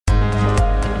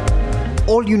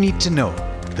all you need to know.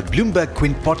 The Bloomberg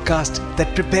Quint podcast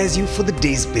that prepares you for the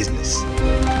day's business.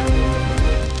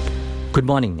 Good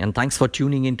morning and thanks for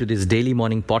tuning in to this daily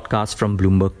morning podcast from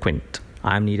Bloomberg Quint.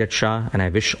 I'm Neeraj Shah and I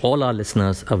wish all our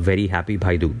listeners a very happy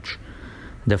Bhai Dooj.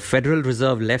 The Federal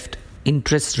Reserve left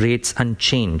interest rates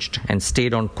unchanged and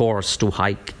stayed on course to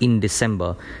hike in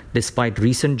December despite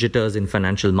recent jitters in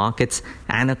financial markets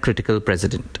and a critical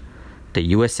president. The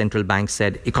US Central Bank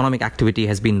said economic activity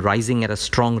has been rising at a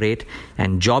strong rate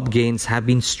and job gains have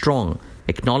been strong,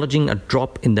 acknowledging a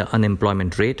drop in the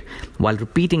unemployment rate while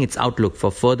repeating its outlook for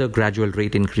further gradual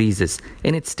rate increases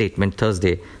in its statement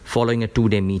Thursday following a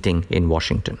two-day meeting in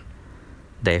Washington.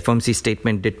 The FOMC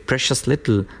statement did precious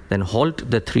little than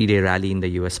halt the three-day rally in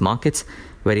the US markets,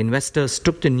 where investors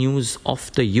took the news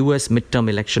of the US midterm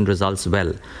election results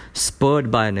well, spurred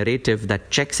by a narrative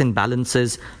that checks and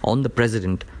balances on the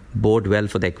president bode well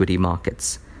for the equity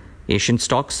markets. Asian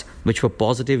stocks, which were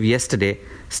positive yesterday,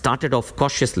 started off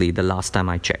cautiously the last time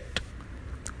I checked.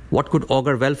 What could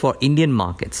augur well for Indian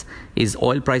markets is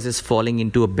oil prices falling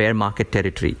into a bear market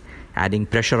territory, adding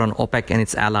pressure on OPEC and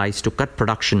its allies to cut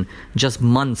production just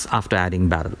months after adding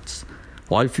barrels.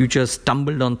 Oil futures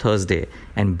tumbled on Thursday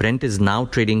and Brent is now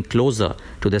trading closer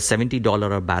to the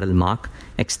 $70 a barrel mark,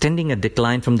 extending a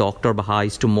decline from the October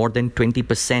highs to more than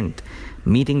 20%,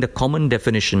 meeting the common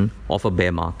definition of a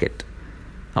bear market.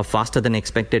 A faster than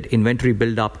expected inventory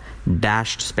buildup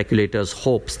dashed speculators'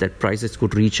 hopes that prices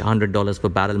could reach $100 per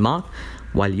barrel mark,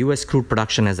 while US crude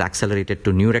production has accelerated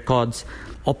to new records.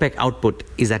 OPEC output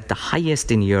is at the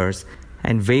highest in years,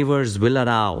 and waivers will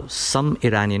allow some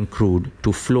Iranian crude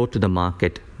to flow to the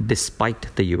market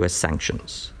despite the US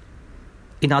sanctions.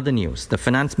 In other news, the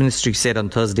Finance Ministry said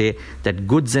on Thursday that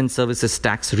goods and services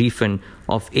tax refund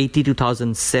of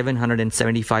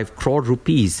 82,775 crore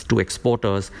rupees to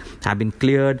exporters have been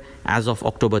cleared as of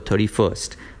October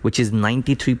 31st, which is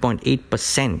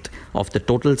 93.8% of the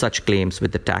total such claims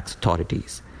with the tax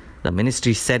authorities. The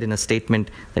ministry said in a statement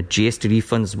that GST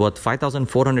refunds worth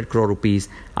 5,400 crore rupees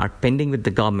are pending with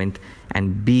the government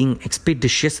and being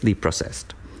expeditiously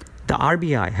processed. The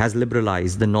RBI has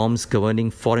liberalized the norms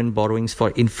governing foreign borrowings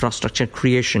for infrastructure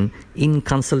creation in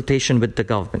consultation with the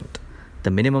government.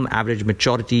 The minimum average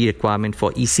maturity requirement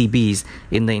for ECBs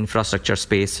in the infrastructure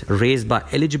space raised by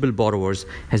eligible borrowers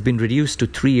has been reduced to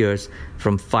 3 years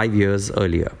from 5 years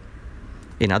earlier.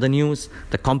 In other news,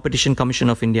 the Competition Commission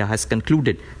of India has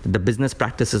concluded that the business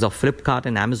practices of Flipkart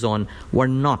and Amazon were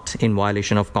not in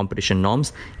violation of competition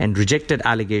norms and rejected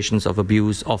allegations of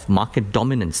abuse of market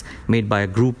dominance made by a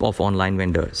group of online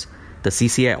vendors. The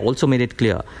CCI also made it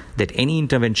clear that any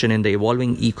intervention in the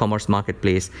evolving e-commerce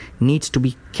marketplace needs to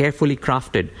be carefully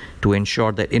crafted to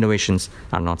ensure that innovations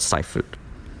are not stifled.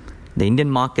 The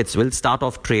Indian markets will start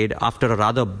off trade after a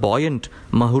rather buoyant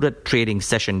Muhurat trading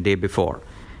session day before.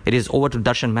 It is over to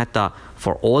Darshan Mehta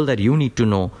for all that you need to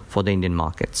know for the Indian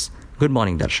markets. Good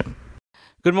morning, Darshan.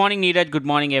 Good morning, Neeraj. Good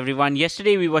morning, everyone.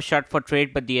 Yesterday, we were shut for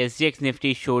trade, but the SGX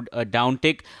Nifty showed a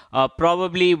downtick.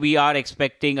 Probably, we are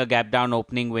expecting a gap down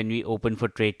opening when we open for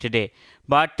trade today.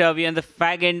 But we are on the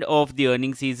fag end of the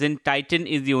earnings season. Titan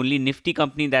is the only Nifty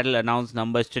company that will announce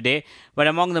numbers today. But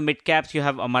among the mid-caps, you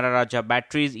have Amara Raja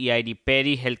Batteries, EID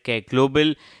Perry, Healthcare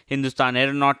Global, Hindustan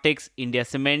Aeronautics, India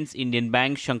Cements, Indian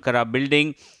Bank, Shankara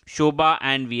Building, Shobha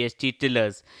and VST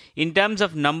Tillers. In terms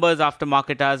of numbers after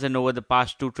market hours and over the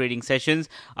past two trading sessions,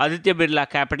 Aditya Birla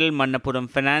Capital, Manappuram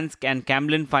Finance and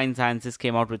Camlin Fine Sciences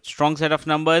came out with strong set of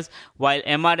numbers, while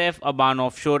MRF, Aban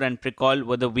Offshore and Pricol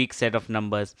were the weak set of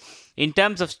numbers. In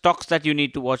terms of stocks that you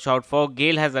need to watch out for,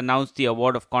 GAIL has announced the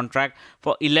award of contract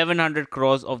for 1,100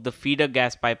 crores of the feeder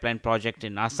gas pipeline project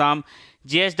in Assam.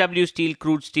 JSW Steel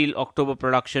crude steel October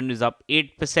production is up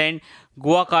 8%.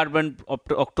 Goa Carbon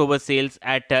October sales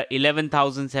at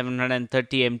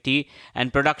 11,730 MT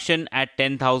and production at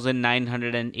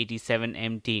 10,987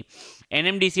 MT.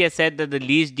 NMDC has said that the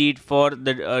lease deed for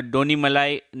the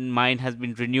Donimalai mine has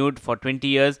been renewed for 20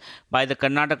 years by the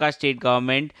Karnataka state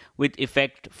government with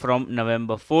effect from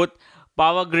November 4th.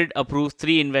 Power Grid approves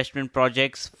 3 investment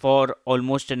projects for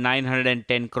almost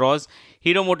 910 crores.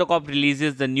 Hero MotoCorp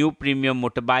releases the new premium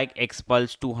motorbike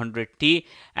Xpulse 200T.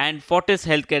 And Fortis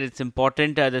Healthcare, it's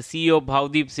important, the CEO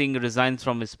Bhavdeep Singh resigns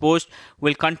from his post,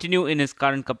 will continue in his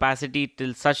current capacity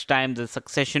till such time the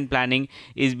succession planning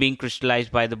is being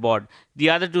crystallized by the board. The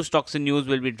other two stocks in news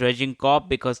will be Dredging Corp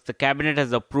because the cabinet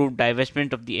has approved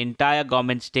divestment of the entire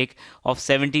government stake of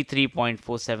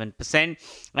 73.47%.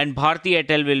 And Bharti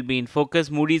Airtel will be in focus.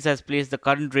 Moody's has placed the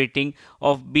current rating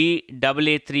of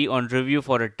Baa3 on review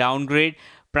for a downgrade,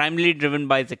 primarily driven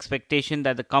by its expectation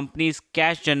that the company's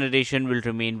cash generation will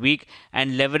remain weak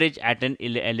and leverage at an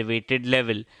elevated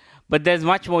level. But there's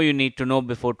much more you need to know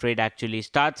before trade actually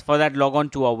starts. For that, log on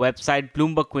to our website,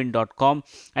 bloombergquint.com,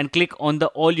 and click on the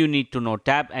All You Need to Know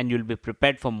tab, and you'll be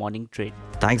prepared for morning trade.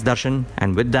 Thanks, Darshan.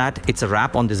 And with that, it's a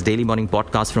wrap on this daily morning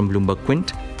podcast from Bloomberg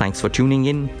Quint. Thanks for tuning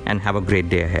in and have a great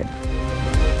day ahead.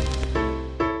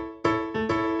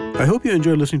 I hope you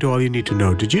enjoyed listening to All You Need to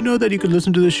Know. Did you know that you can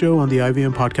listen to the show on the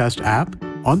IVM Podcast app?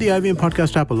 On the IVM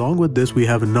Podcast app, along with this, we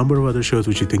have a number of other shows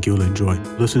which you think you'll enjoy.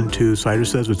 Listen to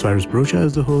Cyrus Says with Cyrus Brocha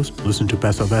as the host. Listen to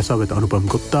Paisa Vaisa with Anupam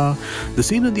Gupta. The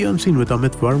Scene and the Unseen with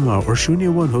Amit Verma. Or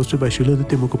Shunya One hosted by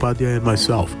Shiladitya Mukhopadhyay and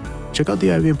myself. Check out the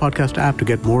IVM Podcast app to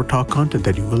get more talk content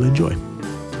that you will enjoy.